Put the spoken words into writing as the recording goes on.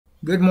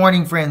Good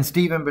morning, friends.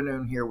 Stephen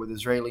Benoon here with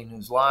Israeli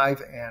News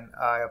Live, and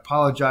I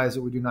apologize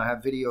that we do not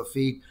have video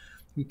feed.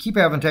 We keep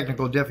having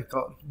technical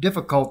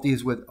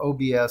difficulties with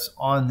OBS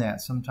on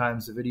that.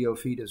 Sometimes the video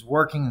feed is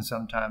working and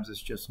sometimes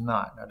it's just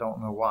not. I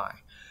don't know why.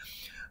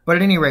 But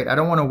at any rate, I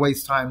don't want to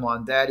waste time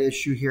on that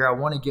issue here. I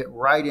want to get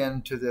right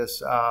into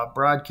this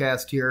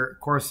broadcast here. Of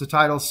course, the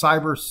title,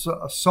 Cyber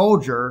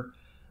Soldier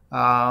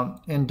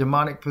in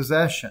Demonic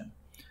Possession.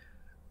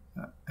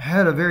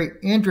 Had a very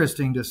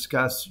interesting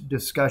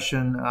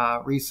discussion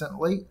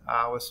recently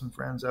with some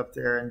friends up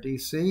there in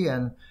D.C.,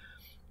 and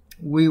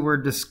we were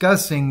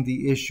discussing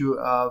the issue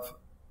of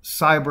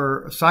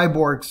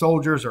cyborg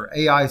soldiers or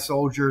AI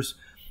soldiers,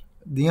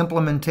 the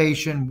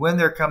implementation, when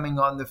they're coming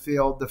on the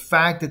field, the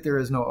fact that there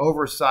is no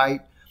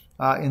oversight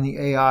in the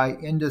AI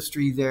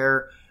industry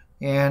there.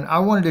 And I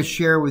wanted to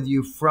share with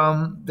you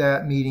from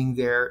that meeting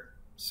there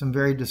some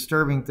very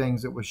disturbing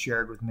things that was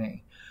shared with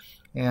me.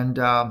 And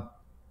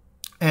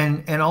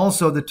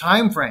also the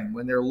time frame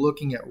when they're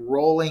looking at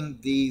rolling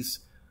these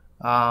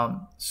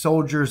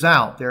soldiers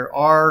out. There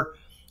are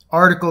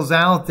articles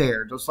out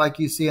there, just like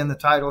you see in the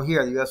title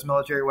here. The U.S.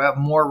 military will have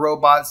more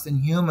robots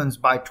than humans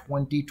by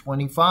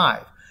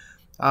 2025.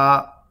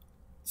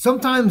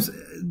 Sometimes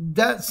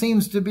that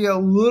seems to be a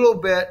little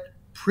bit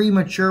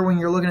premature when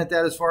you're looking at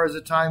that as far as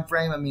the time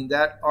frame. I mean,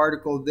 that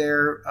article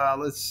there,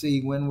 let's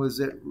see, when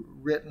was it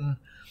written?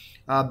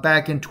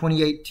 Back in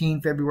 2018,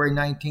 February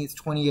 19th,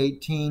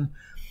 2018.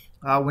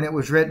 When it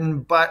was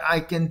written. But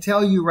I can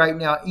tell you right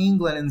now,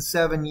 England in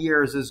 7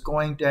 years is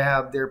going to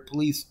have their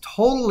police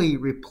totally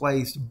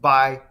replaced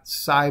by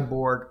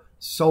cyborg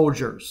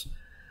soldiers.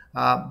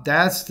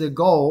 That's the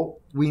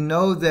goal. We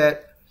know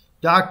that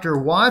Dr.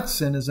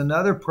 Watson is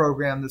another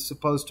program that's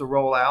supposed to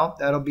roll out.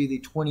 That'll be the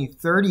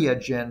 2030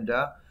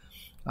 agenda.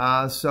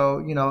 So,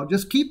 you know,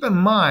 just keep in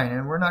mind,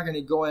 and we're not going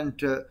to go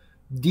into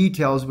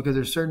details because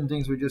there's certain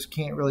things we just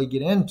can't really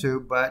get into,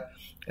 but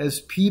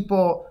as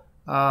people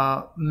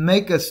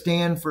make a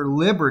stand for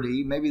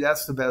liberty, maybe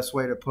that's the best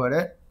way to put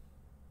it,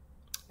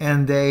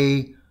 and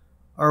they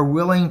are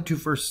willing to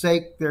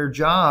forsake their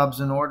jobs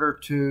in order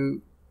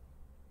to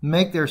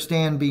make their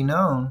stand be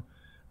known,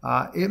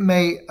 it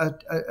may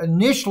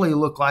initially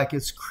look like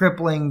it's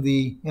crippling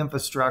the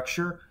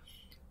infrastructure,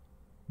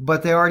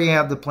 but they already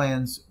have the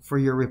plans for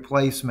your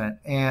replacement.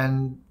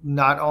 And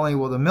not only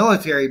will the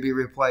military be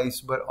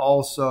replaced, but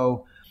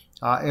also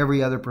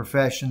every other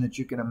profession that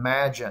you can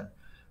imagine.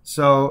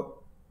 So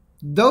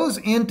those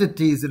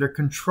entities that are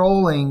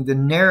controlling the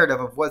narrative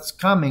of what's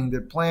coming,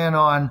 that plan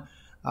on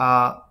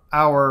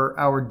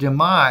our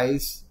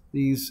demise,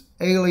 these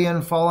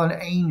alien fallen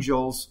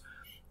angels,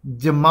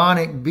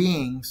 demonic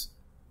beings,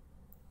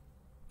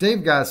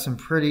 they've got some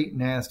pretty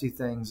nasty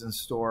things in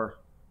store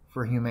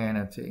for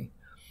humanity.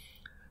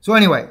 So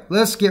anyway,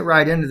 let's get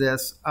right into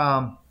this.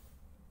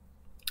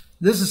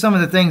 This is some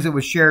of the things that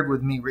was shared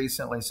with me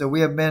recently. So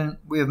we have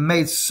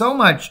made so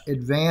much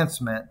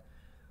advancement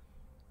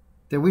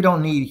that we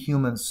don't need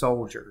human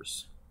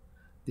soldiers.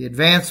 The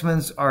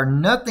advancements are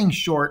nothing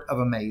short of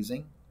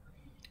amazing.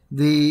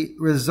 The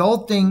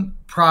resulting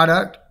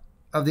product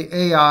of the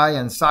AI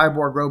and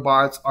cyborg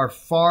robots are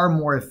far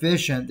more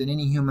efficient than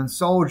any human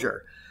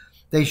soldier.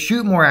 They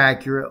shoot more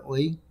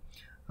accurately.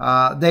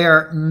 They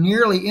are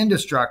nearly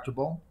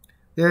indestructible.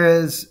 There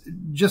is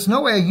just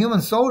no way a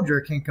human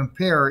soldier can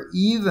compare,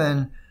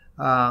 even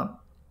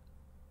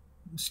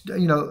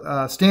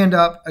stand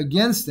up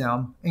against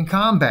them in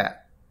combat.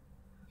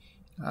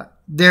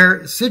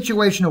 Their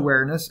situation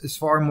awareness is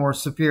far more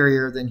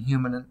superior than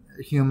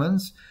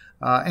humans,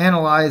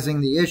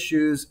 analyzing the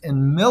issues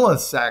in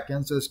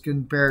milliseconds as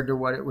compared to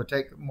what it would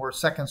take more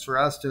seconds for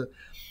us to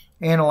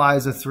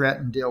analyze a threat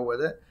and deal with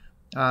it.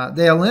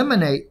 They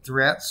eliminate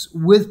threats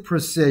with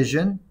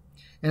precision,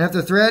 and if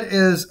the threat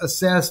is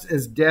assessed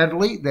as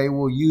deadly, they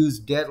will use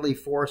deadly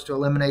force to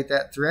eliminate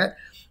that threat.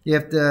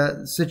 If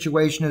the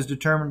situation is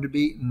determined to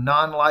be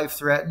non-life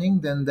threatening,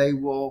 then they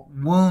will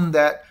wound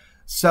that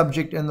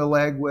subject in the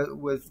leg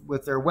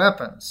with their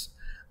weapons.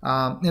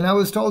 And I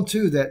was told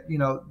too that, you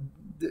know,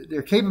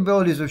 their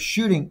capabilities of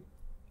shooting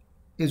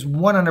is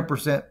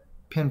 100%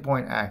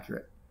 pinpoint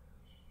accurate.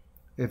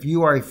 If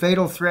you are a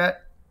fatal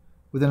threat,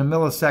 within a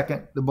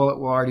millisecond, the bullet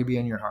will already be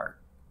in your heart.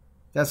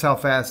 That's how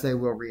fast they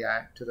will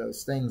react to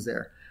those things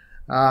there.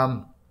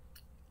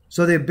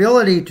 So the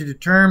ability to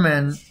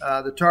determine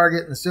the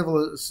target and the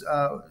civil,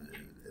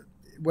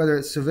 whether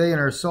it's civilian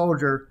or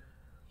soldier,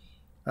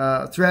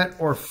 threat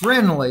or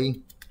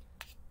friendly,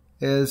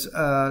 is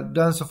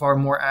done so far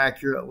more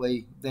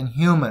accurately than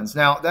humans.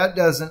 Now, that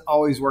doesn't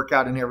always work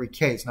out in every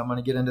case, and I'm going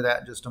to get into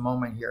that in just a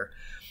moment here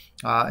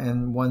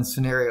in one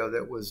scenario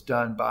that was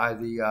done by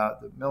the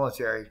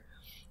military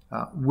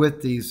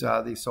with these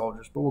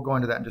soldiers. But we'll go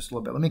into that in just a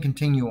little bit. Let me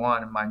continue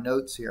on in my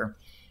notes here.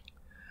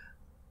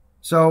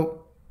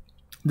 So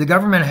the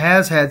government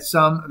has had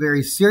some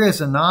very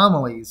serious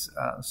anomalies,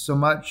 so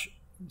much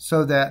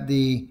so that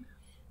the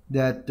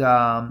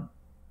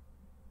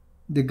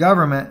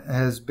government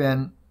has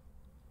been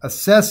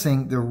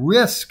assessing the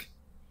risk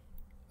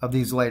of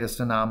these latest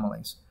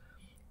anomalies.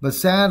 But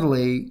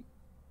sadly,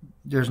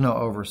 there's no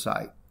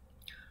oversight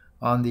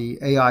on the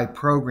AI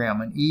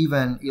program. And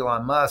even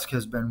Elon Musk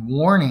has been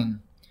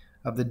warning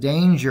of the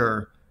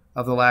danger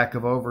of the lack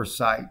of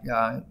oversight.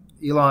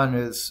 Elon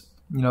is,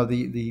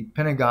 the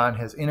Pentagon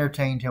has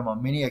entertained him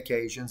on many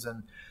occasions,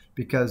 and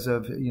because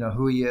of,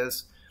 who he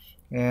is,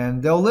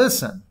 and they'll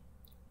listen.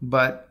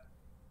 But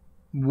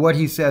what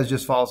he says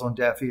just falls on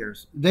deaf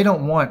ears. They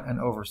don't want an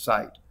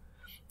oversight.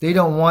 They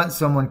don't want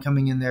someone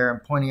coming in there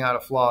and pointing out a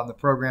flaw in the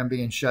program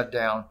being shut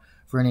down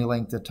for any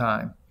length of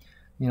time.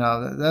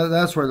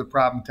 That's where the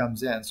problem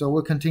comes in. So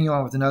we'll continue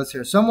on with the notes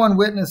here. If someone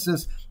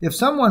witnesses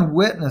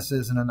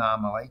an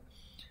anomaly,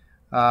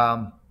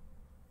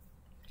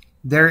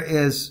 there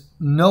is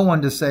no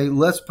one to say,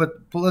 let's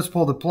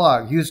pull the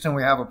plug. Houston,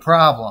 we have a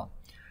problem.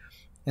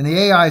 In the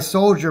AI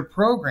soldier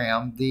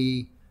program,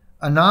 the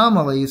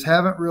anomalies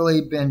haven't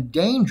really been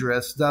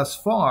dangerous thus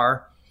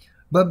far,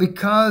 but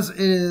because it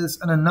is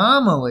an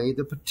anomaly,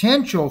 the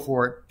potential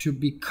for it to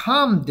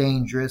become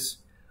dangerous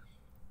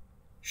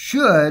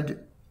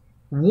should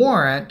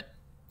warrant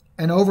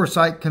an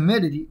oversight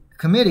committee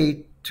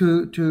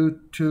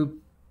to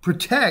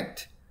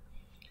protect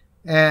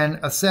and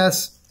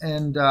assess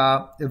and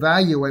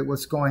evaluate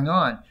what's going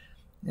on,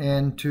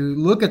 and to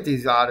look at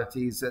these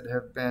oddities that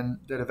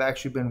have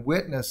actually been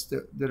witnessed,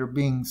 that are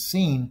being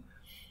seen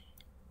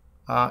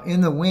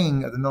in the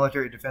wing of the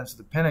military defense of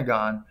the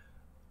Pentagon,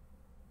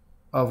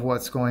 of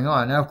what's going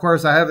on. Now, of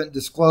course, I haven't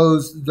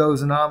disclosed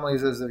those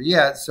anomalies as of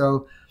yet,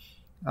 so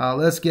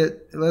let's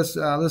get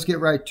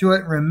right to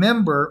it.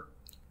 Remember,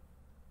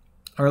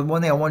 or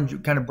one thing I wanted to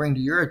kind of bring to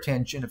your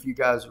attention, if you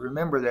guys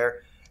remember,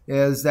 there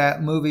is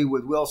that movie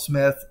with Will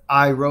Smith,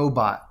 I,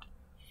 Robot,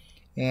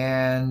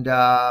 and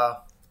I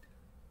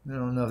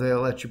don't know if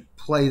they'll let you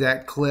play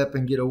that clip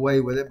and get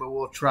away with it, but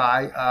we'll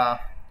try.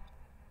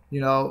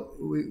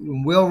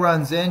 When Will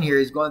runs in here,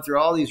 he's going through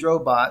all these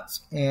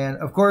robots, and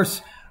of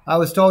course, I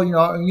was told,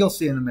 and you'll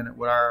see in a minute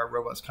what our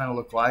robots kind of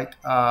look like.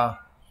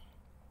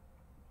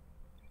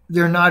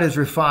 They're not as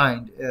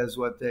refined as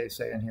what they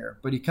say in here.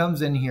 But he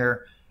comes in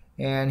here,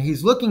 and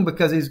he's looking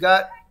because he's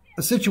got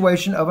a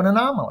situation of an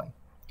anomaly.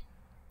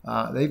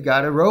 They've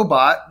got a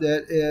robot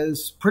that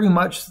is pretty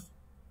much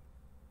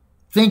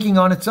thinking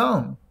on its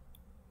own.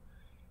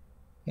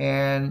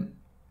 And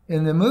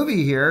in the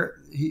movie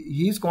here,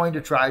 he's going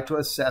to try to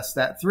assess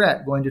that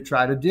threat, going to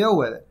try to deal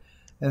with it.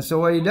 And so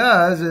what he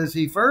does is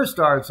he first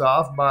starts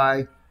off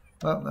by,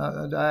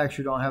 I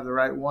actually don't have the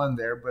right one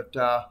there, but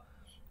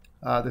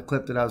the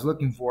clip that I was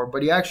looking for.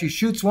 But he actually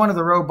shoots one of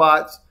the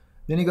robots,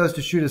 then he goes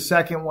to shoot a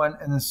second one,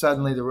 and then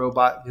suddenly the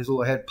robot, his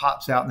little head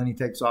pops out, and then he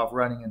takes off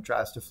running and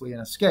tries to flee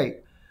and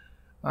escape.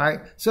 All right,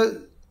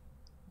 so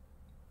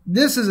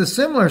this is a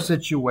similar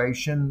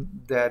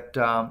situation that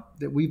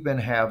we've been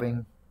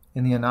having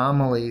in the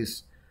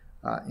anomalies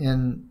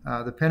in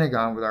the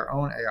Pentagon with our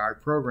own AI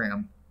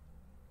program.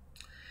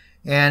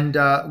 And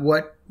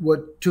what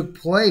took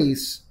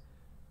place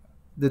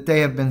that they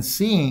have been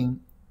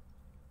seeing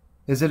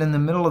is that in the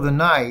middle of the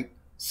night,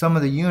 some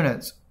of the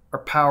units are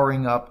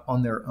powering up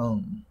on their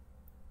own.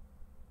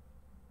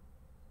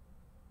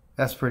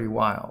 That's pretty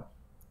wild.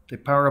 They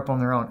power up on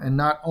their own. And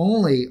not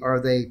only are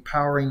they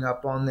powering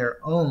up on their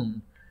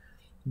own,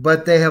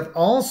 but they have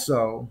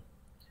also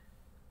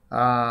they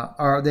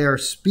are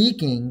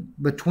speaking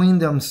between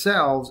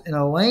themselves in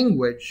a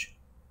language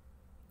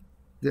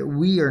that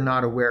we are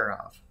not aware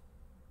of.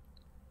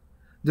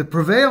 The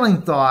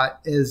prevailing thought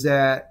is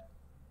that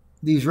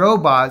these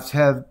robots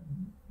have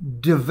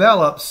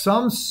developed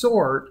some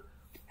sort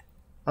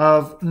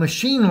of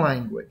machine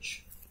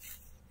language.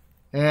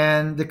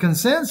 And the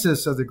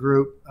consensus of the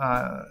group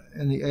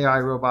in the AI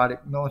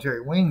robotic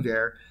military wing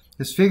there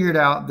has figured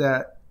out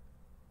that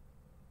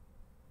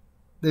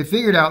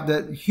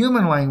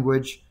human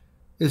language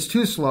is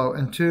too slow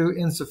and too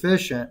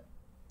insufficient,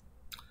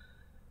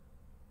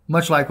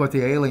 much like what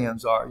the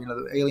aliens are.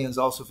 The aliens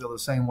also feel the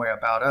same way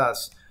about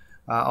us.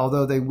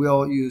 Although they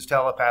will use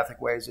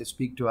telepathic ways, they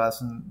speak to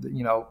us, and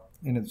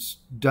and it's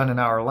done in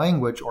our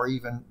language, or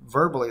even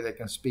verbally they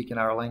can speak in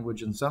our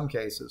language in some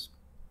cases.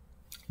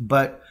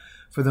 But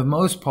for the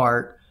most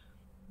part,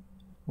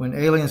 when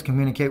aliens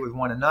communicate with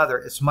one another,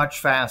 it's much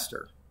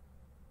faster.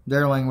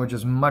 Their language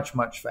is much,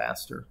 much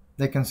faster.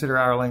 They consider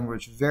our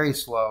language very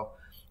slow,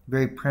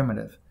 very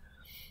primitive.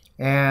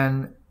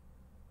 And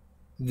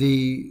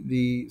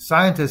the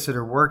scientists that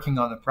are working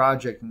on the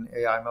project in the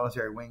AI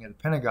military wing at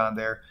the Pentagon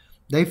there,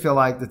 they feel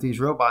like that these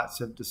robots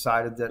have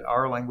decided that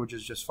our language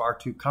is just far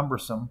too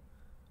cumbersome.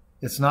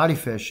 It's not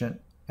efficient.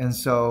 And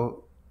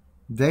so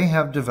they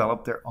have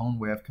developed their own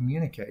way of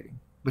communicating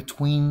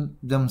between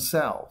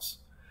themselves.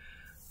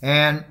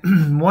 And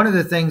one of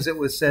the things that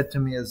was said to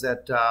me is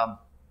that,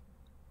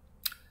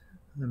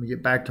 let me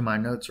get back to my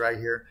notes right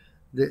here,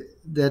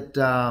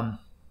 that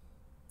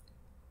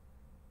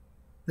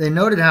they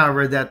noted,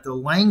 however, that the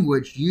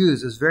language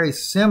used is very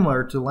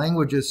similar to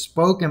languages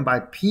spoken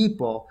by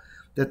people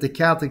that the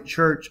Catholic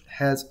Church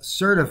has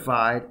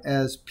certified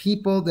as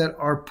people that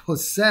are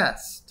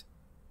possessed.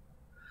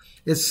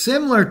 It's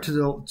similar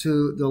to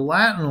the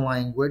Latin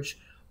language,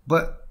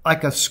 but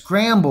like a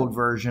scrambled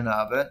version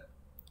of it.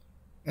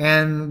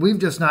 And we've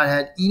just not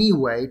had any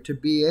way to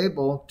be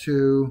able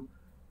to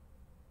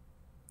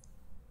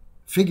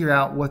figure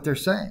out what they're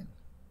saying.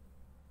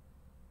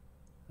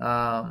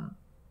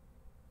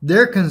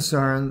 They're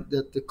concerned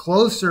that the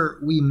closer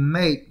we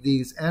make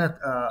these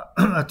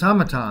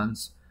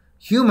automatons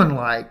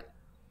human-like,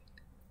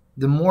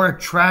 the more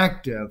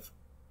attractive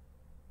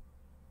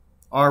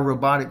our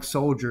robotic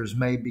soldiers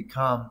may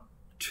become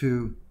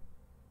to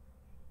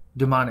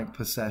demonic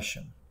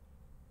possession.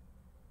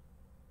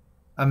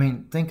 I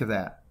mean, think of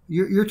that.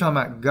 You're talking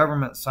about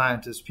government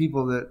scientists,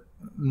 people that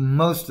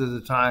most of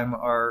the time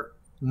are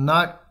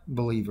not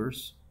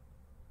believers,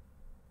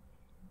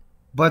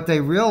 but they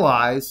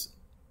realize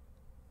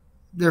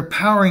they're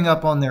powering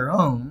up on their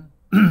own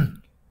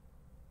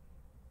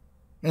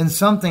and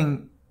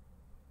something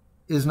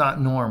is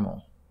not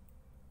normal.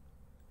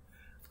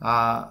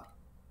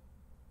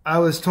 I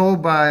was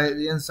told by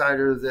the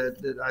insider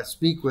that I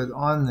speak with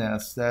on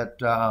this that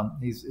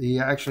he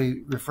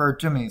actually referred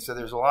to me. So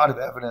there's a lot of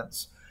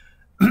evidence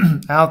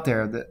out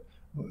there that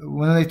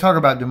when they talk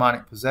about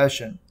demonic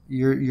possession,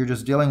 you're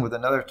just dealing with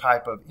another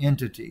type of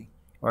entity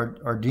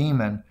or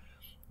demon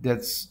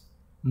that's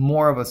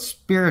more of a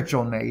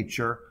spiritual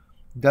nature,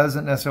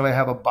 doesn't necessarily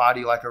have a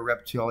body like a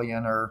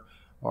reptilian or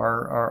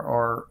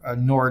a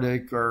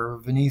Nordic or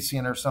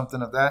Venetian or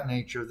something of that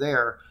nature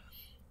there.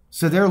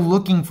 So they're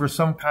looking for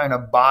some kind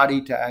of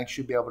body to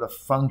actually be able to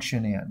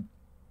function in.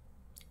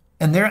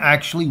 And they're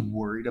actually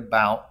worried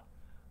about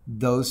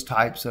those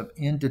types of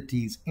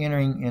entities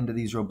entering into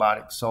these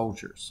robotic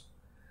soldiers.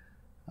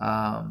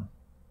 So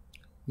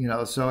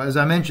as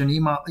I mentioned,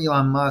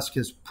 Elon Musk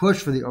has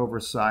pushed for the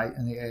oversight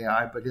in the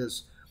AI, but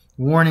his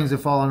warnings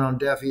have fallen on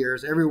deaf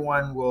ears.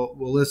 Everyone will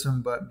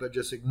listen, but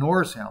just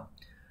ignores him.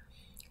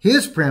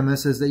 His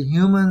premise is that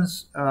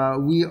humans,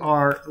 we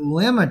are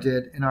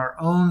limited in our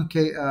own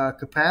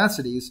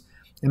capacities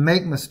and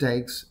make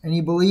mistakes. And he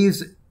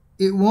believes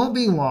it won't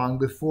be long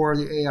before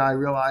the AI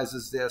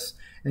realizes this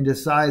and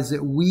decides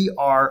that we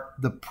are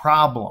the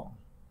problem.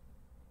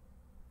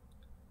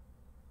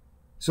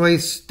 So he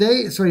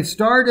stated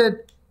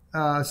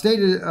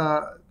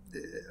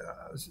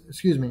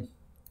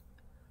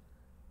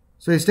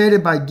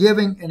by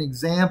giving an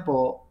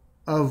example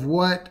of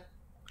what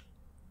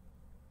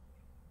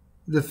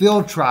the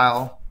field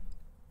trial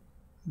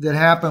that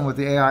happened with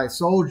the AI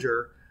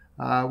soldier,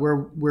 where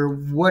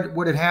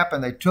what had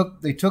happened, they took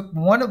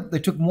one of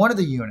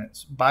the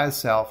units by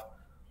itself,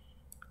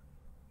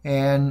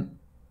 and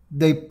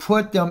they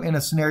put them in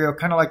a scenario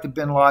kind of like the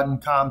Bin Laden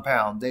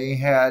compound. They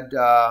had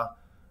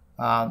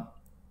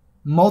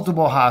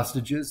multiple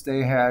hostages.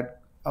 They had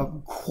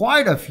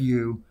quite a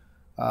few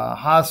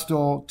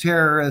hostile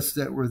terrorists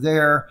that were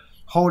there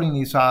holding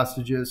these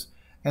hostages.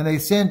 And they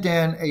sent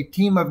in a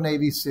team of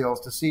Navy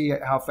SEALs to see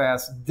how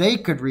fast they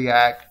could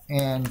react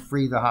and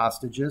free the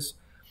hostages.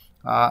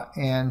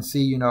 And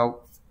see,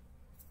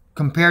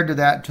 compared to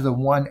that, to the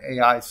one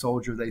AI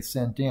soldier they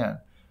sent in.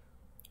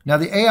 Now,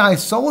 the AI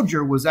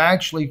soldier was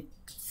actually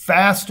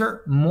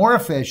faster, more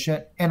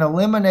efficient, and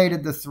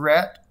eliminated the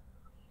threat,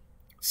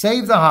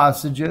 saved the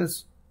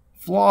hostages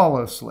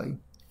flawlessly,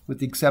 with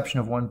the exception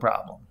of one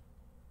problem.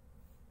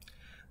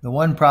 The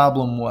one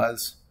problem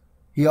was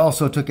he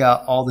also took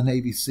out all the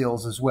Navy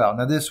SEALs as well.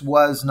 Now, this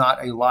was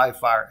not a live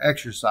fire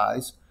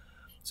exercise,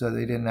 so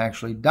they didn't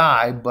actually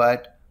die,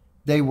 but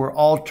they were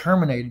all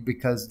terminated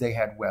because they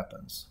had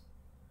weapons.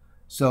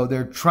 So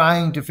they're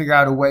trying to figure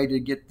out a way to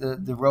get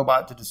the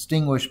robot to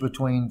distinguish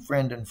between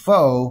friend and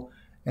foe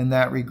in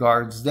that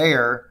regards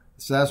there.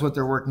 So that's what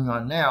they're working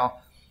on now.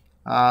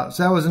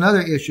 So that was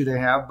another issue they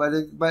have.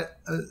 But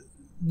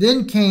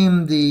then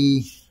came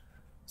the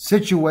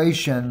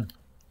situation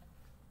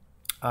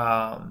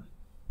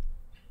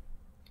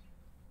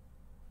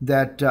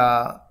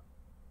that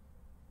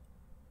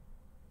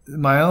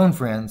my own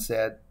friend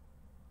said,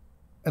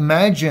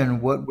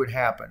 imagine what would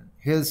happen.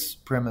 His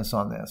premise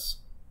on this.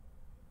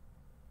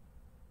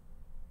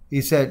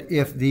 He said,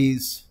 if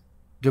these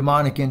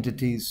demonic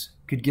entities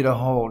could get a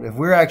hold, if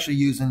we're actually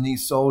using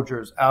these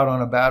soldiers out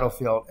on a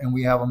battlefield and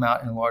we have them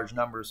out in large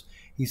numbers,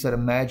 he said,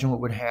 imagine what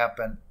would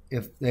happen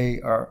if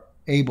they are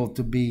able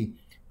to be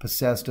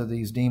possessed of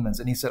these demons.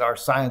 And he said, our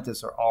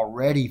scientists are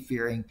already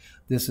fearing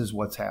this is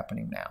what's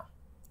happening now.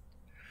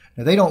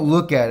 Now, they don't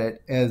look at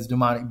it as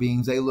demonic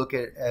beings. They look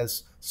at it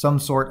as some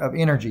sort of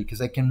energy because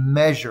they can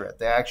measure it.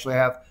 They actually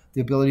have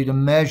the ability to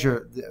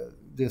measure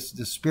this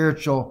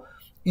spiritual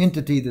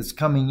entity that's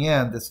coming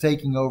in, that's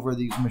taking over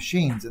these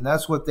machines. And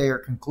that's what they are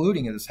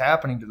concluding is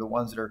happening to the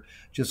ones that are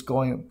just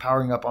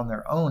powering up on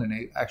their own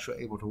and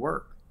actually able to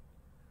work.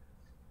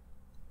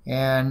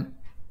 And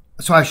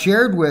so I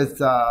shared with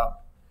the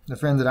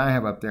friend that I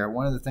have up there,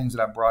 one of the things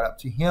that I brought up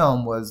to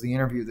him was the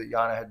interview that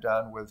Yana had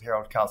done with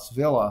Harold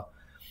Kausvilla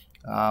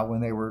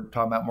when they were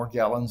talking about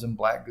Morgellons and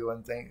black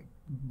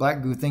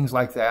goo, things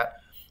like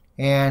that.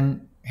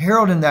 And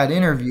Harold, in that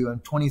interview in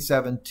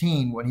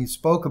 2017, when he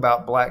spoke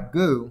about black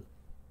goo,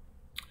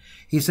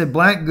 he said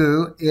black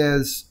goo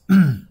is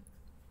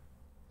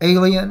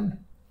alien,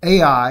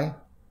 AI,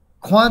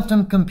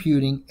 quantum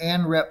computing,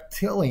 and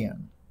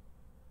reptilian.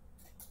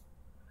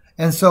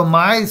 And so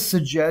my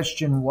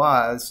suggestion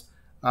was,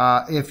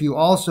 if you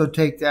also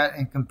take that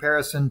in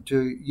comparison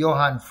to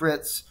Johann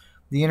Fritz,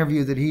 the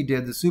interview that he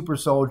did, the super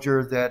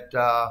soldier that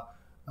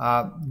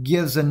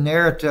gives a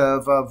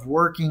narrative of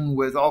working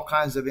with all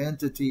kinds of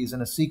entities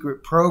in a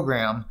secret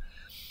program.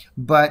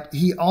 But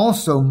he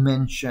also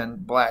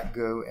mentioned black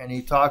goo, and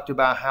he talked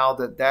about how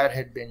that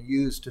had been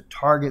used to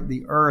target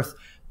the earth,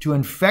 to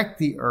infect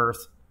the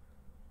earth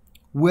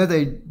with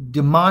a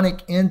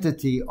demonic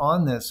entity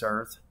on this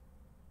earth.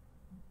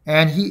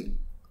 And he,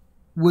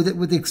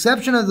 with the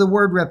exception of the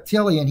word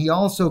reptilian, he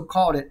also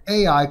called it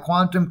AI,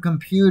 quantum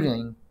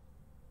computing,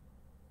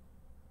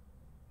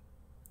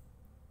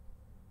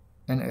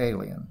 and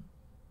alien.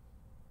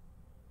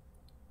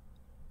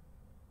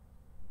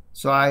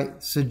 So I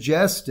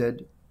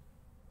suggested,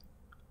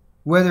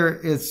 whether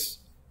it's,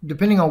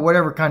 depending on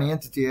whatever kind of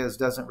entity it is,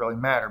 doesn't really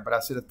matter. But I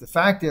said, if the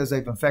fact is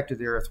they've infected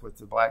the earth with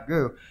the black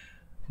goo,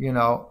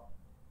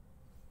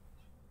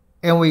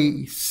 and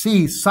we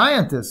see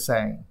scientists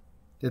saying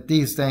that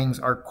these things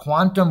are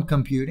quantum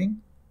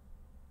computing,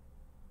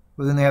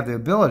 well, then they have the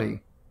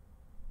ability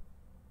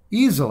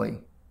easily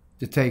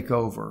to take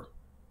over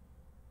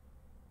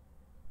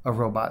a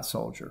robot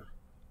soldier.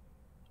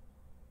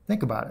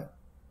 Think about it.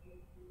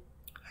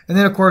 And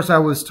then, of course, I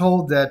was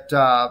told that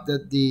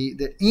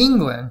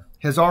England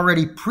has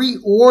already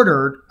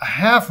pre-ordered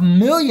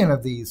 500,000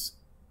 of these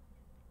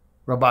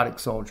robotic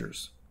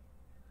soldiers,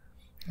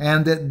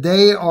 and that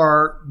they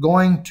are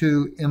going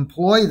to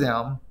employ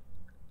them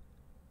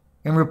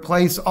and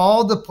replace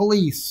all the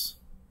police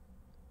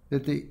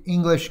that the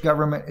English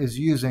government is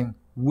using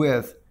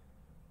with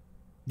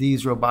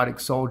these robotic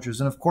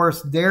soldiers. And of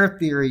course, their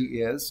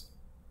theory is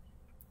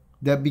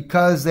that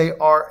because they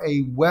are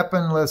a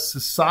weaponless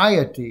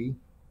society,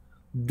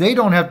 they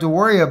don't have to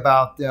worry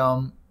about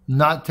them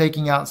not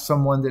taking out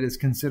someone that is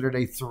considered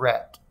a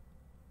threat.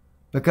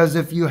 Because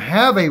if you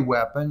have a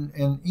weapon,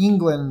 in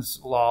England's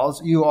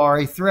laws, you are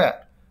a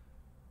threat.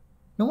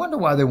 No wonder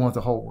why they want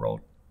the whole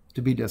world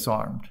to be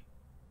disarmed.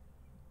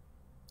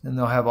 And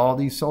they'll have all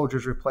these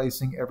soldiers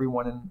replacing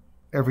everyone in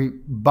every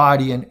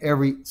body in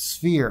every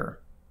sphere.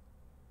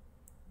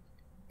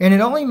 And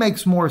it only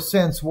makes more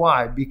sense.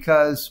 Why?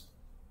 Because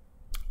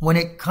when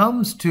it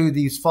comes to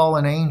these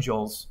fallen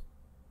angels,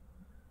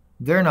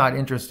 they're not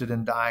interested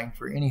in dying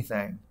for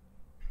anything.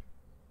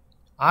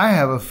 I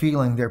have a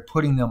feeling they're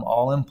putting them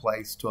all in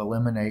place to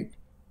eliminate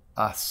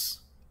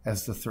us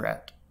as the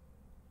threat.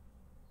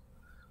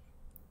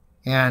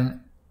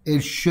 And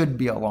it should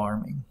be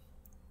alarming.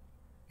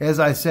 As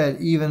I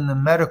said, even the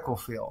medical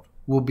field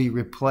will be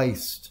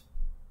replaced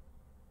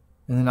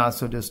in the not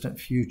so distant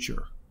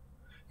future.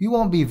 You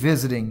won't be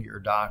visiting your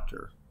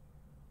doctor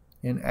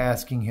and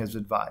asking his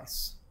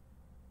advice.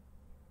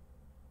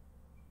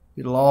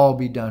 It'll all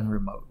be done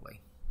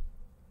remotely.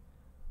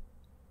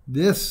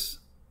 This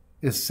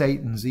is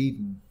Satan's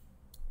Eden.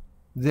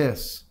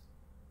 This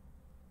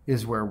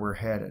is where we're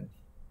headed,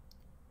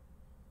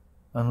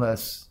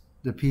 unless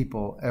the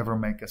people ever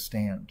make a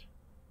stand.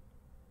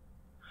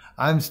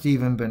 I'm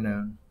Stephen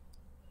Ben-Nun.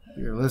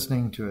 You're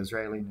listening to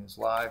Israeli News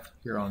Live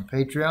here on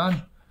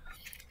Patreon.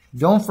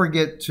 Don't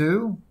forget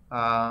to,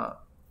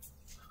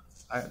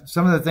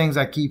 some of the things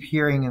I keep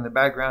hearing in the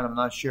background, I'm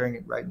not sharing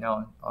it right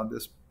now on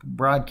this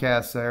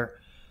broadcast there,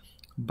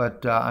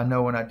 but I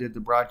know when I did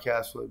the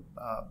broadcast with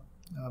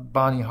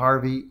Bonnie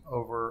Harvey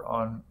over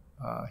on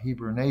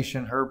Hebrew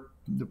Nation,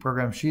 the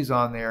program she's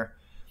on there,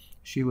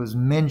 she was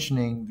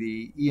mentioning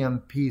the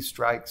EMP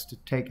strikes to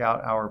take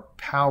out our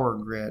power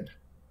grid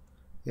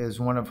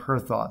is one of her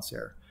thoughts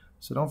there.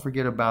 So don't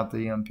forget about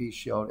the EMP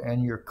shield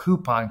and your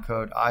coupon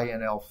code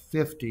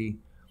INL50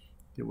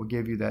 that will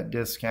give you that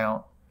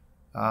discount.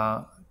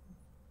 I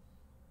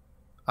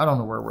don't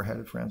know where we're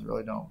headed, friends,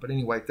 really don't. But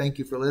anyway, thank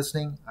you for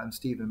listening. I'm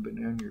Stephen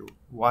Ben-Nun. You're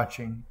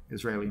watching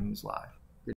Israeli News Live.